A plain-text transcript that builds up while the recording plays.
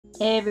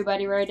Hey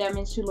everybody, Roy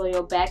Diamonds Too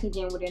Loyal back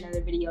again with another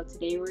video.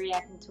 Today we're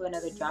reacting to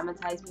another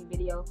Dramatize Me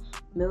video.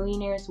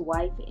 Millionaire's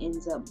wife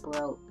ends up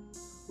broke.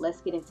 Let's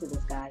get into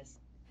this, guys.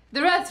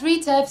 There are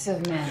three types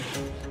of men.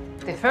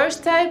 The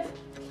first type,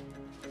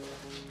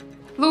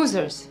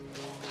 losers.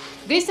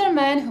 These are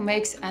men who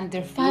makes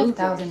under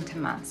 5,000 a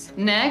month.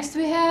 Next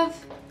we have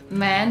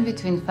men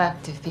between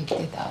 5 to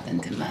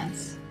 50,000 a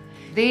month.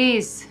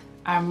 These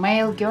are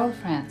male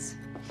girlfriends.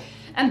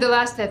 And the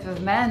last type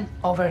of man,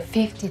 over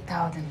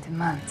 50,000 a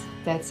month.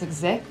 That's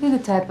exactly the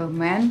type of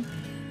man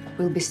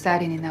we'll be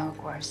studying in our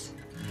course.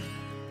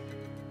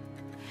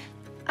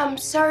 I'm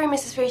sorry,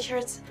 Mrs.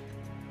 Richards.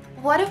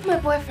 What if my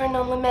boyfriend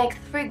only makes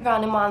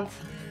 $3,000 a month,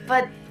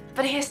 but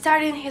he's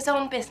starting his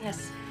own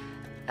business?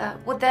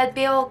 Would that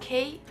be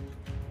okay?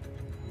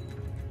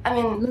 I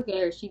mean, look at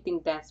her. She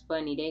think that's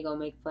funny. They gonna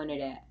make fun of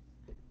that.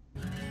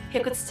 he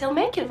could still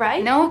make it,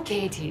 right? No,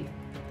 Katie.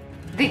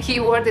 The key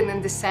word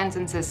in the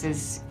sentences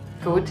is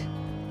good.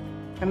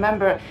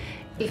 Remember,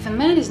 if a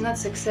man is not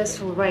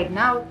successful right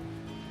now,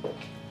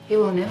 he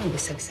will never be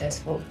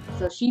successful.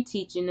 So she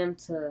teaching them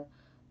to,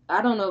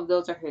 I don't know if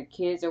those are her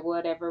kids or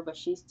whatever, but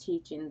she's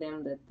teaching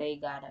them that they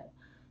gotta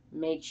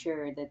make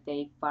sure that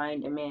they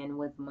find a man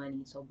with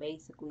money. So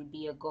basically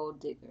be a gold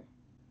digger.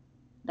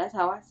 That's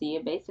how I see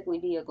it. Basically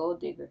be a gold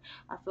digger.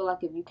 I feel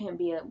like if you can't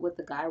be with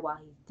the guy while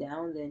he's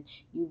down, then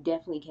you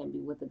definitely can't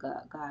be with the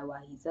guy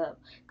while he's up.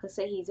 Because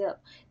say he's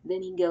up,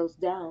 then he goes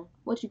down.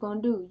 What you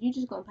gonna do? You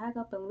just gonna pack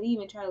up and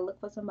leave and try to look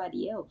for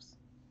somebody else.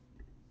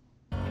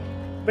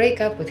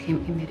 Break up with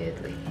him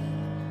immediately.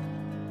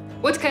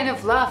 What kind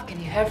of love can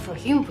you have for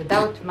him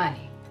without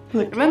money?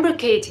 Remember,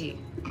 Katie,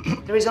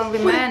 there is only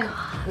man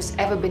who's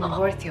ever been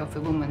worthy of a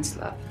woman's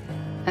love.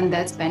 And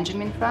that's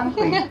Benjamin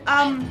Franklin.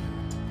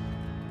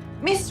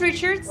 Miss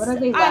Richards, What are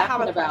they I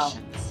have laughing a about?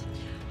 question.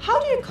 How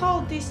do you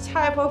call this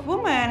type of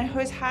woman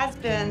whose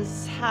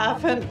husbands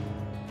have an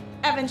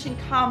average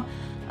income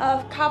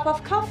of a cup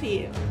of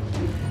coffee?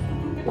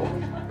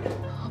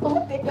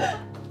 Oh,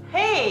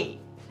 hey!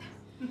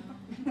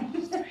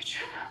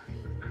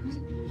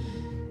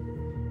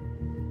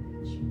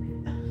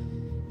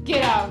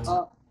 Get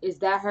out! Is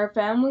that her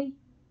family?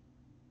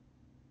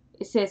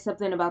 It says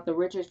something about the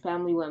Richards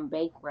family went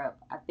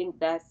bankrupt. I think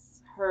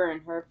that's her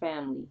and her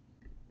family.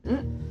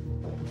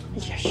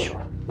 Yeah,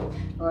 sure.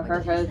 Or her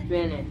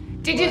husband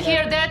and... Did you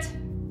hear that?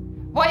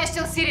 Why are you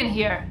still sitting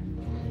here?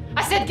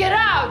 I said get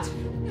out!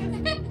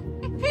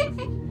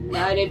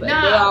 Now they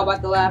all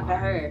about to laugh at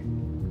her.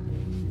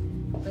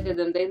 Look at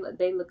them.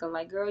 They looking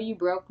like, girl, you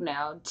broke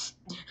now.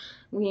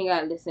 We ain't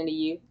gotta listen to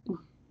you.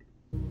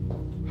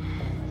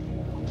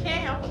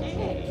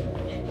 Okay.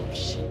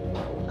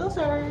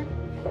 Loser.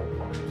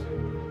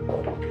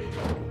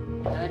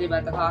 Now they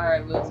about to call her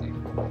a loser.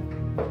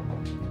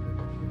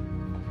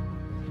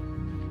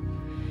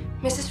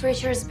 Mrs.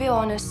 Richards, be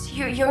honest.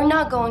 You're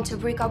not going to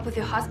break up with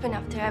your husband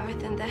after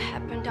everything that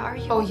happened, are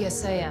you? Oh,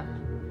 yes, I am.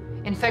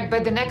 In fact,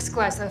 by the next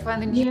class, I'll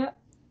find a new Yeah.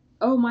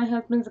 Oh, my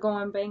husband's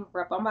going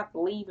bankrupt. I'm about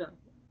to leave him.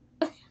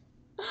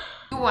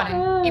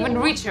 one, even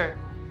richer.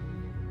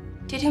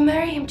 Did you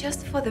marry him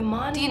just for the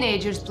money?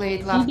 Teenagers play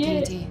it love,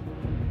 Katie.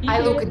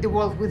 I look at the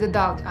world with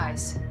adult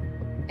eyes.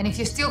 And if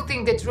you still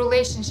think that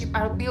relationships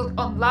are built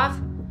on love,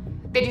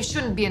 then you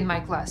shouldn't be in my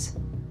class.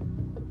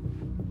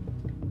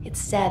 It's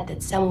sad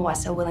that some of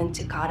us are willing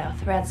to cut our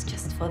threads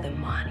just for the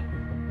money.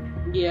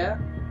 Yeah.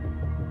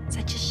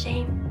 Such a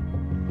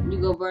shame. You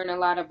go burn a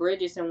lot of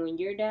bridges, and when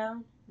you're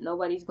down,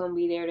 nobody's gonna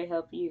be there to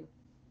help you.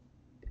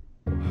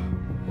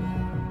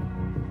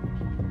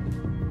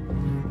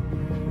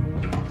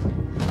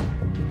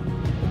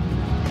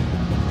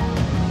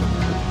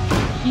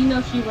 She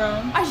knows she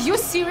wrong. Are you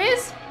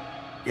serious?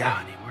 Yeah,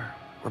 honey,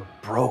 we're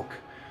broke.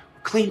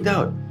 We're cleaned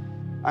out.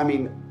 I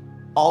mean,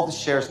 all the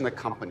shares in the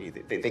company,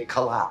 they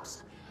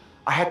collapsed.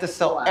 I had to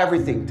sell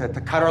everything to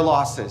cut our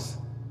losses.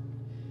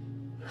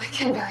 I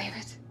can't believe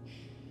it.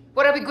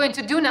 What are we going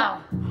to do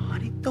now?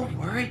 Honey, don't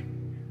worry.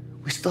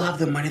 We still have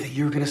the money that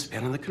you were gonna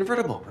spend on the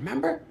convertible,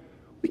 remember?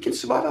 We can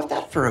survive off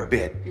that for a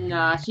bit.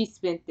 Nah, she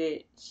spent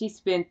it. She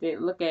spent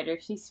it. Look at her.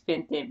 She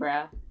spent it,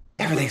 bruh.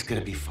 Everything's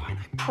gonna be fine,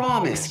 I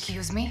promise.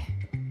 Excuse me?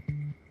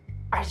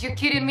 Are you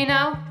kidding me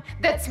now?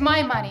 That's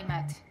my money,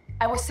 Matt.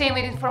 I was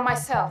saving it for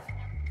myself.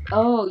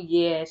 Oh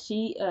yeah,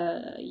 she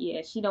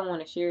don't want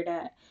to share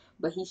that.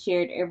 But he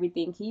shared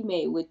everything he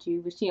made with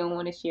you, but she don't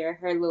want to share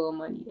her little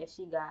money that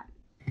she got.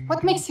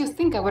 What makes you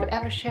think I would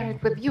ever share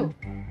it with you?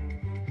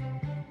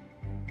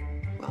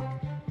 Well,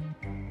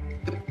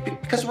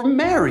 because we're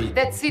married.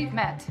 That's it,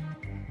 Matt.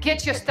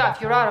 Get your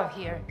stuff, you're out of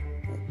here.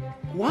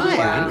 Why?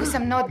 Wow. Because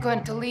I'm not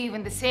going to live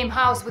in the same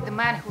house with a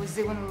man who is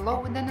even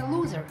lower than a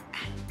loser.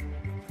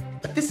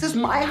 But this is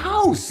my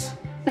house.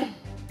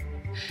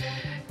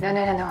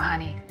 No,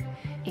 honey.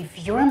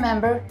 If you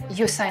remember,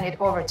 you signed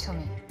it over to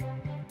me.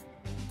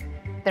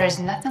 There is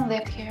nothing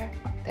left here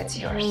that's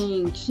yours.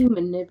 Dang, she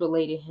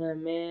manipulated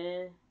him,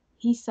 man.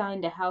 He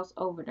signed the house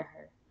over to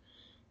her.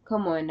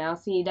 Come on now,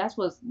 see that's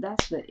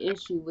the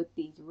issue with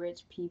these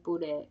rich people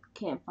that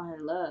can't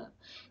find love.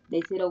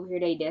 They sit over here,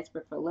 they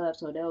desperate for love,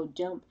 so they'll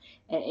jump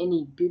at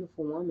any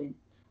beautiful woman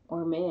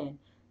or man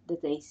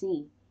that they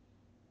see,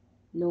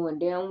 knowing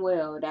damn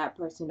well that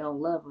person don't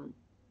love them.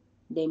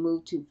 They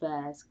move too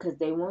fast because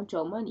they want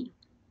your money.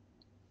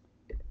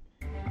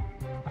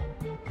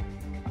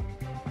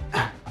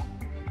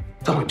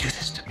 Don't do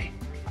this to me.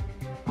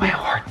 My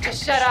heart.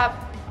 Just shut up.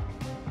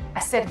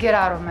 I said get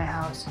out of my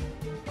house.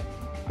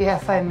 You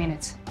have 5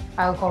 minutes.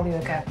 I'll call you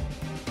a cab.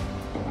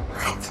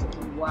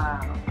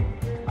 Wow.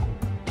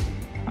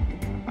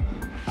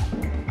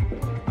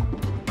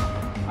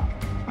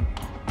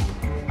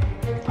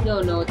 He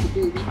don't know what to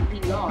do. He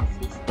lost.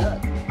 He's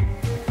stuck.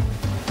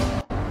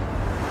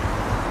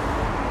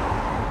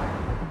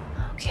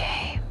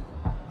 Okay.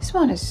 This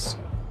one is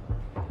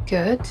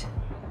good.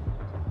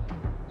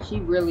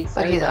 She really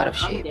But he's said, out of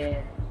I'm shape.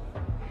 dead.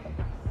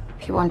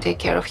 If he won't take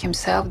care of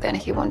himself, then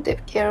he won't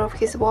take care of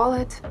his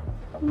wallet.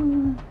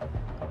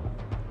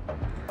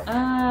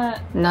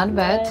 Not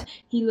bad.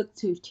 He looked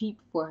too cheap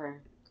for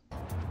her.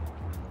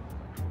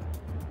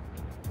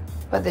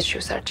 But the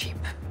shoes are cheap.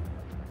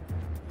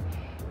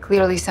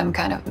 Clearly some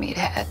kind of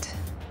meathead.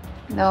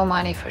 No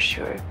money for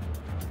sure.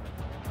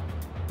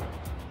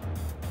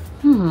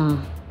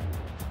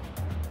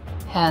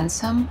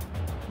 Handsome,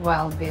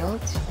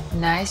 well-built,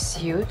 nice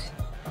suit.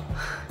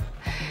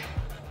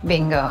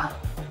 Bingo.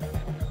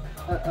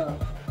 Uh-oh.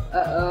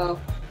 Uh-oh.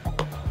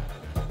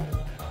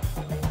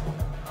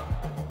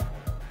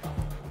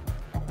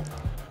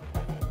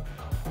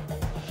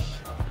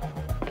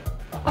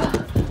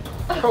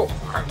 Oh,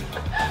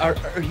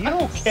 are you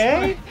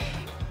okay?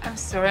 I'm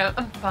sorry,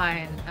 I'm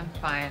fine. I'm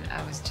fine.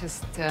 I was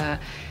just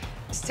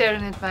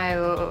staring at my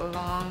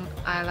long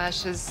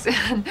eyelashes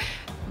and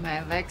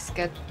my legs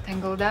get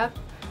tangled up.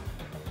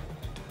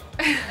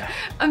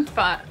 I'm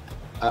fine.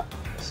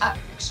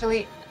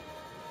 Actually,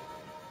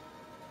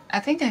 I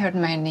think I hurt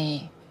my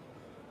knee.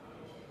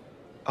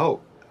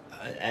 Oh,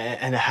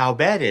 and how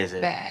bad is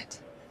it? Bad.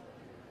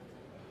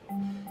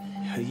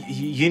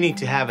 You need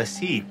to have a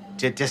seat.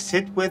 Just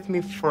sit with me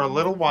for a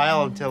little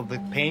while until the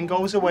pain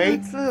goes away.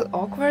 It's a little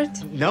awkward.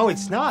 No,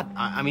 it's not.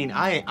 I mean,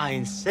 I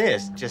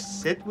insist.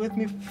 Just sit with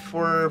me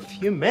for a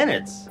few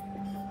minutes.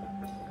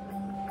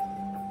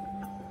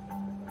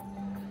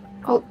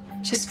 Oh,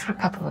 just for a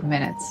couple of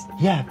minutes.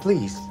 Yeah,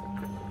 please.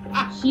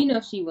 She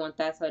knows she wants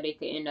that so they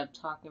could end up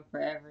talking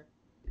forever.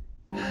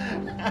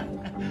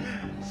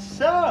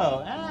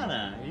 So,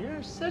 Anna,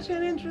 you're such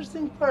an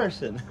interesting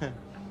person.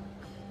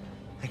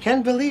 I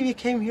can't believe you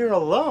came here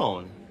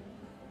alone.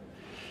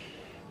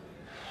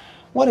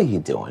 What are you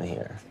doing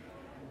here?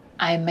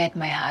 I met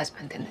my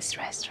husband in this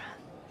restaurant.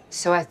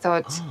 So I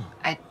thought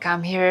I'd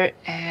come here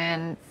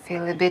and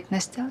feel a bit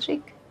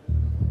nostalgic.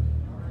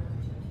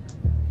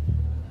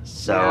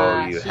 So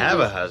Nah, you she have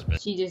a just-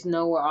 husband. She just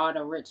know where all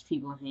the rich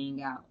people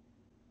hang out.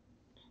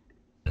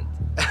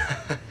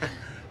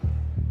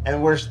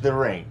 And where's the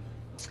ring?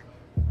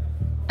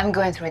 I'm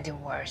going through a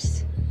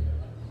divorce.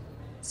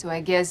 So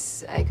I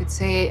guess I could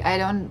say I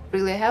don't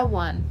really have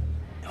one.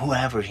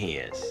 Whoever he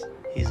is,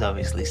 he's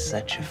obviously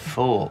such a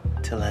fool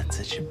to let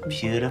such a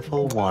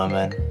beautiful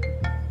woman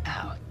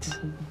out.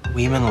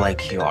 Women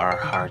like you are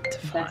hard to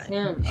find. That's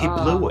him. He Oh.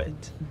 blew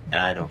it,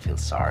 and I don't feel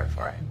sorry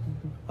for him.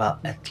 Well,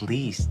 at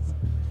least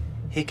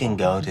he can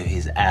go to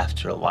his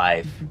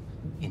afterlife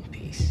in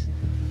peace,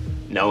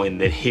 knowing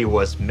that he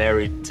was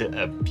married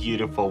to a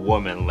beautiful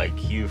woman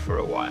like you for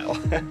a while.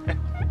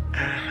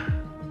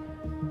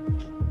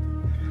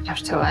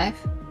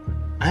 Afterlife?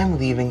 I'm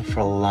leaving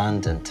for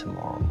London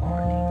tomorrow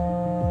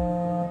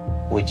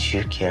morning. Would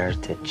you care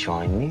to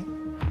join me?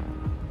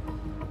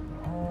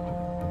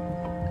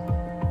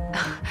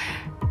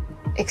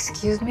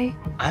 Excuse me?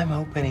 I'm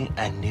opening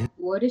a new...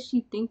 What is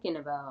she thinking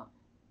about?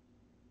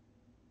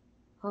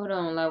 Hold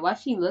on, like, why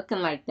she looking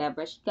like that?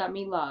 But she got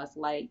me lost.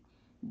 Like,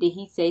 did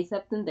he say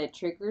something that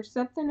triggered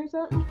something or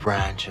something?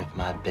 branch of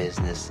my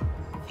business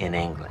in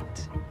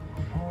England.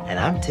 And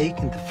I'm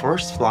taking the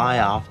first fly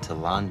off to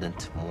London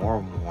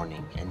tomorrow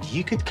morning. And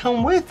you could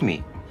come with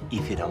me,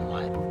 if you don't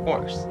mind, of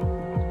course.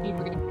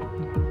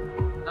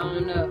 I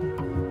don't know.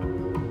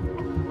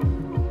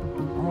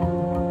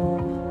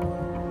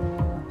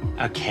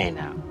 Okay,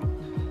 now.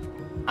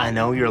 I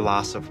know your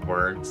loss of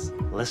words.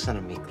 Listen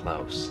to me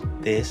close.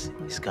 This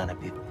is gonna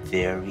be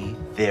very,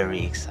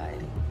 very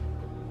exciting.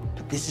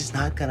 But this is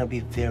not gonna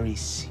be very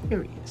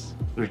serious.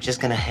 We're just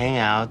gonna hang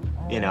out,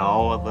 you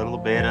know, a little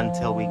bit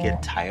until we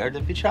get tired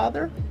of each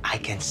other. I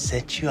can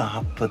set you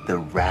up for the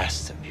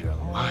rest of your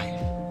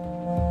life.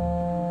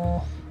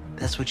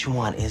 That's what you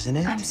want, isn't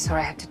it? I'm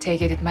sorry I have to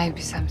take it. It might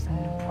be something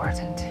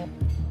important.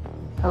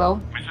 Hello?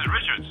 Mrs.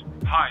 Richards,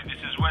 hi, this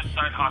is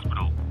Westside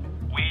Hospital.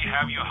 We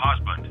have your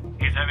husband.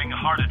 He's having a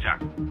heart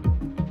attack.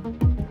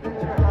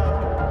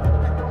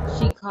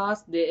 She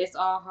caused it. It's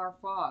all her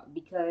fault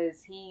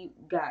because he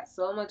got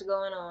so much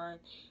going on.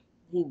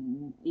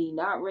 He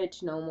not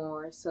rich no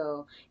more.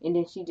 So, and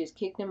then she just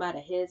kicked him out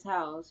of his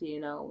house. You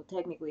know,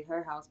 technically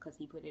her house because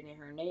he put it in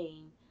her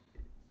name.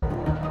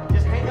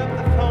 Just hang up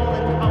the phone.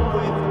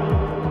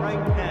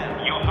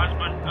 Your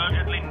husband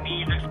urgently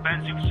needs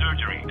expensive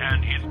surgery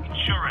and his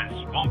insurance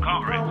won't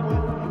cover it.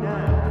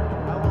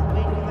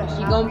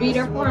 She gonna beat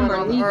her for him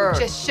or leave her?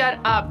 Just shut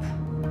up.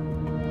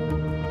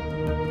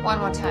 One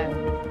more time.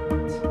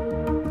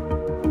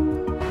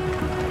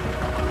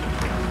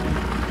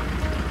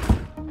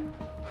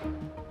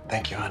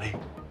 Thank you, honey.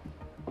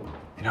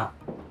 You know,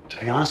 to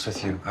be honest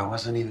with you, I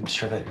wasn't even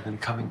sure that you're gonna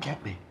come and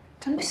get me.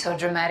 Don't be so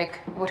dramatic.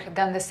 Would have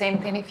done the same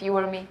thing if you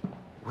were me.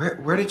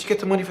 Where did you get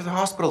the money for the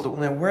hospital?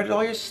 Where did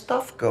all your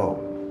stuff go?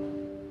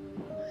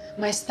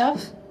 My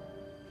stuff?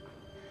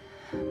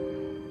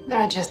 There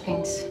are just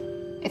things.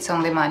 It's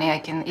only money. I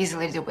can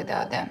easily do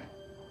without them.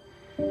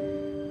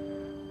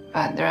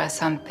 But there are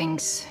some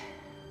things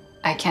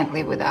I can't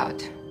live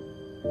without.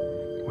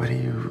 What are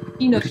you,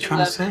 You know what are you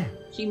trying to say?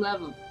 She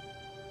love him.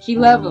 She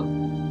love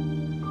him.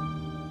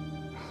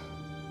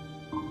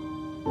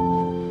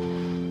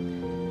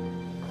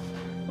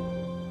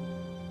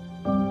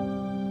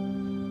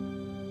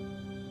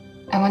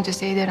 I want to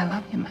say that I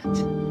love you,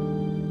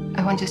 Matt.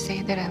 I want to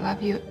say that I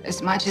love you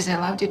as much as I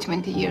loved you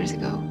 20 years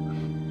ago.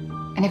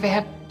 And if I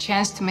have a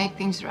chance to make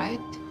things right,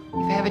 if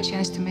I have a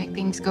chance to make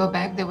things go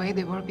back the way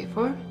they were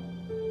before,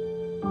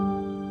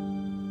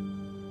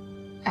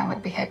 I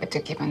would be happy to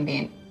keep on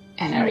being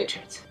Anna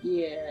Richards.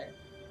 Yeah.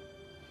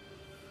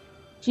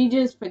 She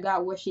just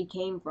forgot where she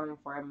came from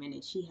for a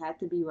minute. She had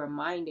to be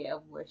reminded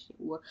of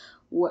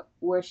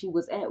where she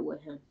was at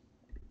with him.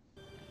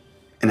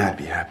 And I'd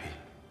be happy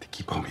to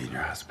keep on being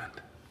your husband.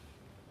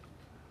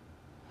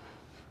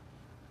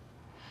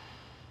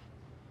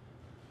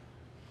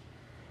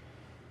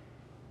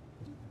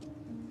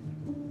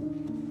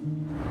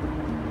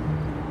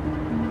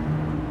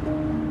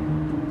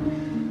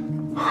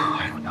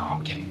 I don't know,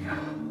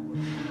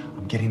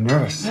 I'm getting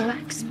nervous.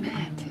 Relax,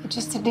 Matt. It's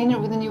just a dinner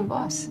with a new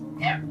boss.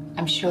 Yeah.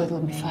 I'm sure it'll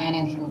be fine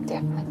and he'll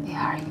definitely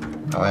hire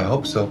you. Oh, I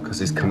hope so, because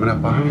he's coming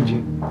up behind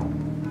you.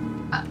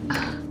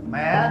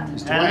 Matt,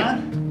 Mr.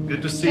 Anna,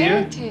 good to see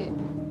you.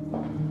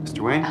 Mr.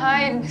 Wayne?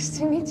 Hi, nice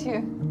to meet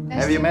you.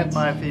 Have you met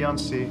my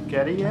fiancée,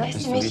 Katie, yet?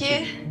 Nice to meet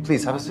you.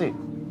 Please, have a seat.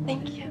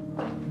 Thank you.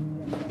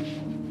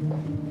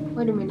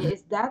 Wait a minute.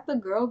 Is that the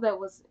girl that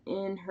was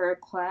in her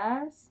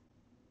class?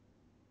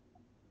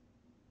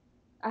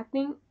 I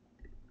think.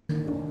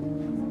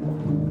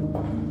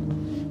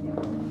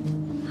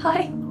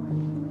 Hi.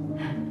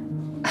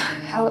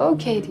 Hello,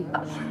 Katie.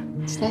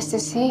 It's nice to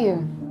see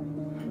you.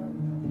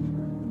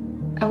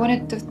 I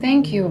wanted to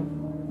thank you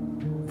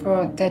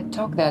for that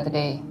talk the other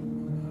day.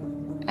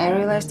 I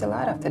realized a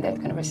lot after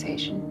that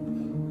conversation.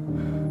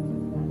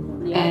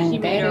 Yeah, And she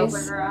made her that open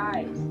is- her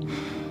eyes.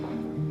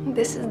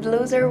 This is the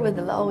loser with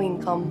the low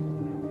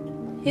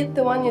income. He's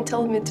the one you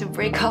told me to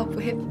break up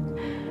with.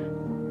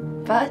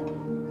 But,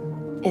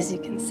 as you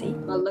can see,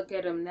 But look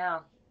at him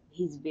now.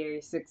 He's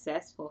very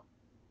successful.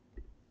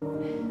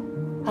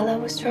 our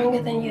love was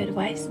stronger than your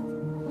advice.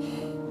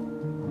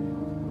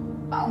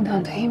 Hold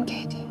on to him,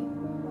 Katie.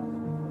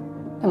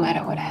 No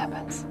matter what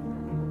happens.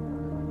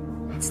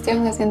 It's the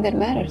only thing that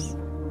matters.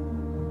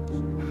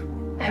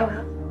 I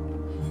will.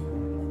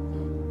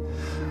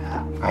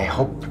 I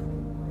hope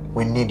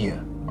we need you.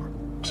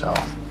 So,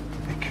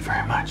 thank you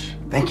very much.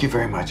 Thank you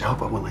very much. I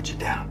hope I won't let you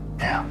down.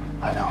 Yeah,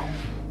 I know.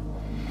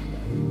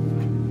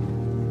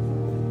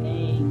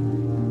 Hey.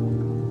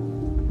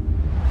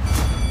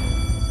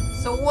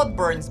 So what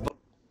burns?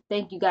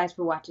 Thank you guys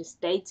for watching.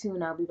 Stay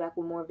tuned. I'll be back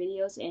with more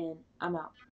videos, and I'm out.